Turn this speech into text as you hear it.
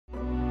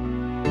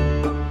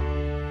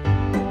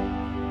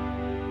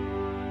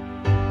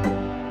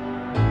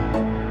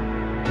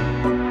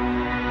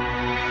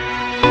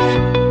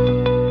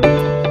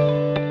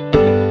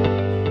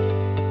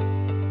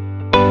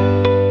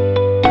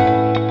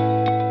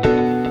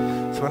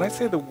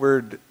say the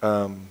word,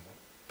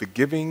 the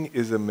giving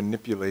is a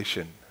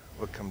manipulation,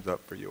 what comes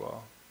up for you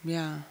all?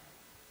 Yeah.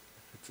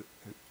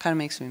 Kind of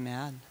makes me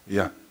mad.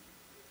 Yeah.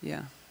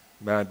 Yeah.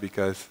 Mad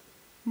because?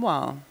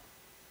 Well,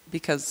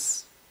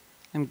 because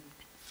I'm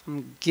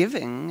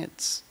giving,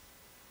 it's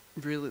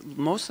really,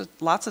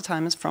 lots of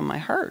time is from my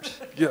heart.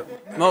 Yeah.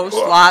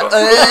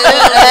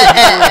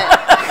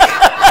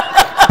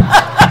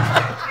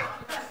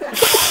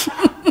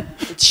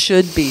 It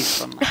should be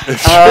from my heart.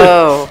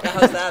 Oh.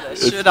 How's that? I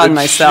should on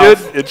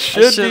myself. It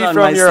should be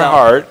from your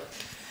heart.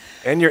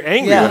 And you're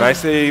angry when I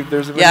say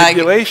there's a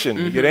manipulation.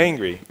 You get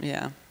angry.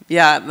 Yeah.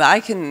 Yeah,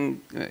 I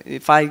can,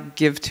 if I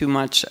give too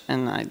much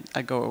and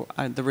I go,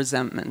 the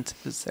resentment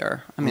is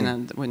there. I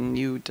mean, when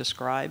you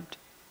described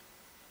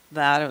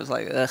that, it was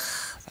like, ugh,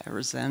 that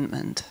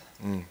resentment.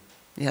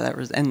 Yeah,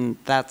 and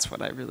that's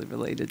what I really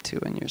related to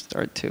when you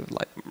start to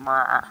like,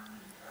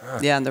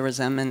 yeah, the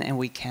resentment, and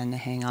we can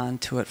hang on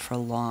to it for a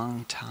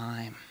long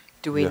time.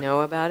 Do we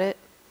know about it?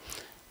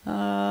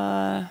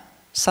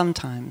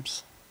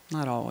 Sometimes,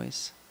 not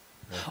always.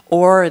 Yeah.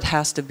 Or it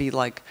has to be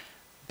like,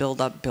 build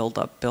up, build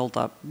up, build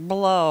up,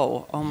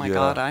 blow. Oh my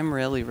God, I'm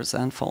really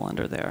resentful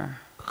under there.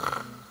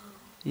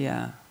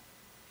 Yeah,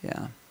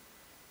 yeah,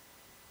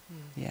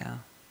 yeah.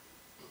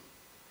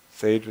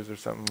 Sage, was there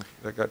something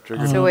that got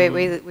triggered? So wait,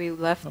 we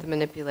left the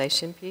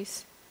manipulation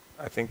piece?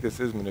 I think this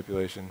is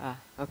manipulation. Ah,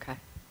 okay.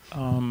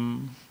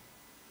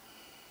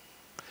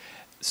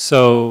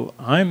 So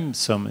I'm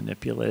so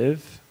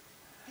manipulative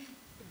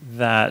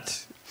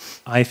that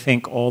I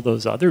think all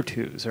those other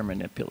twos are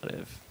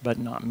manipulative, but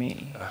not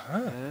me.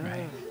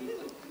 Right?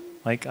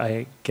 Like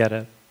I get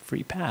a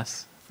free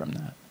pass from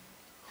that.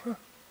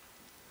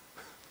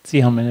 See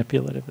how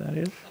manipulative that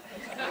is?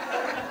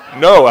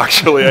 No,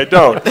 actually, I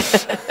don't.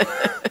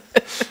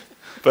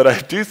 But I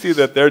do see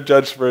that they're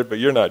judged for it, but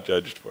you're not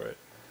judged for it.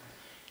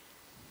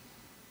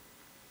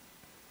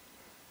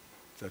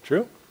 Is that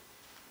true?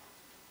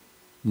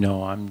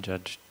 No, I'm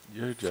judged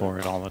for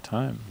it all the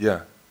time.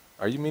 Yeah.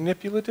 Are you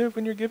manipulative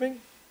when you're giving?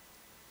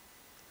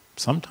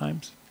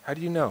 Sometimes. How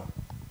do you know?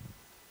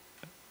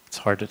 It's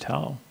hard to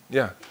tell.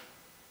 Yeah.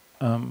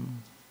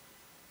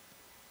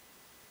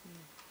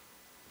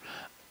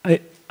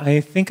 I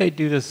think I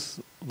do this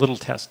little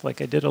test,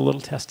 like I did a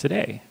little test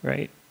today,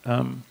 right?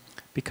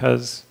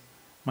 Because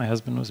my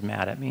husband was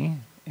mad at me,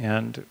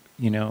 and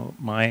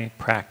my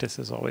practice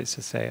is always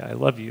to say I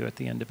love you at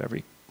the end of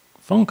every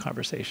phone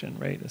conversation,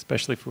 right?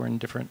 Especially if we're in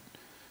different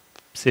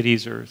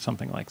cities or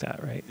something like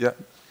that, right? Yeah.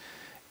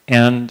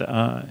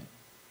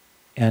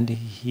 And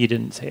he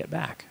didn't say it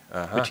back,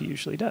 which he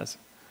usually does.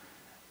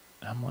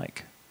 And I'm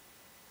like,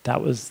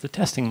 that was the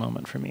testing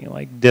moment for me.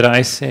 Like, did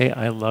I say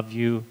I love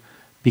you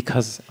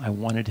because I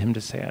wanted him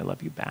to say I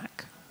love you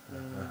back?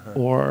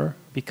 Or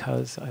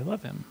because I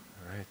love him?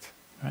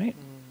 Right?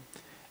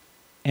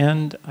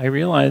 And I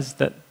realized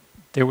that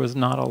there was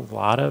not a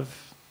lot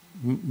of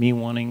me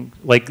wanting,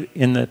 like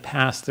in the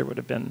past there would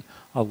have been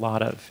a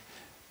lot of,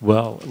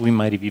 well, we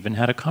might have even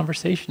had a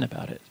conversation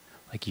about it.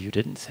 Like, you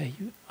didn't say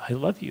I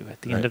love you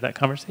at the end of that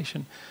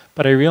conversation.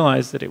 But I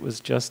realized that it was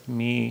just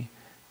me,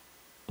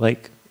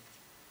 like,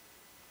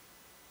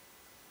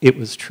 it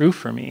was true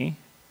for me,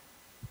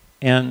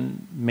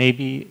 and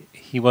maybe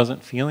he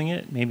wasn't feeling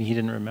it, maybe he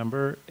didn't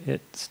remember.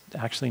 It's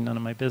actually none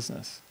of my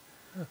business.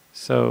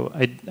 So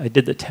I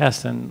did the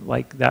test, and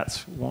like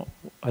that's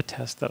a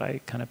test that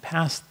I kind of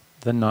passed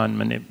the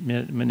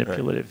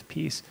non-manipulative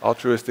piece.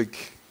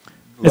 Altruistic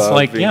love. It's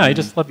like, yeah, I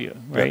just love you,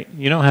 right?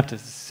 You don't have to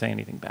say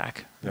anything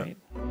back, right?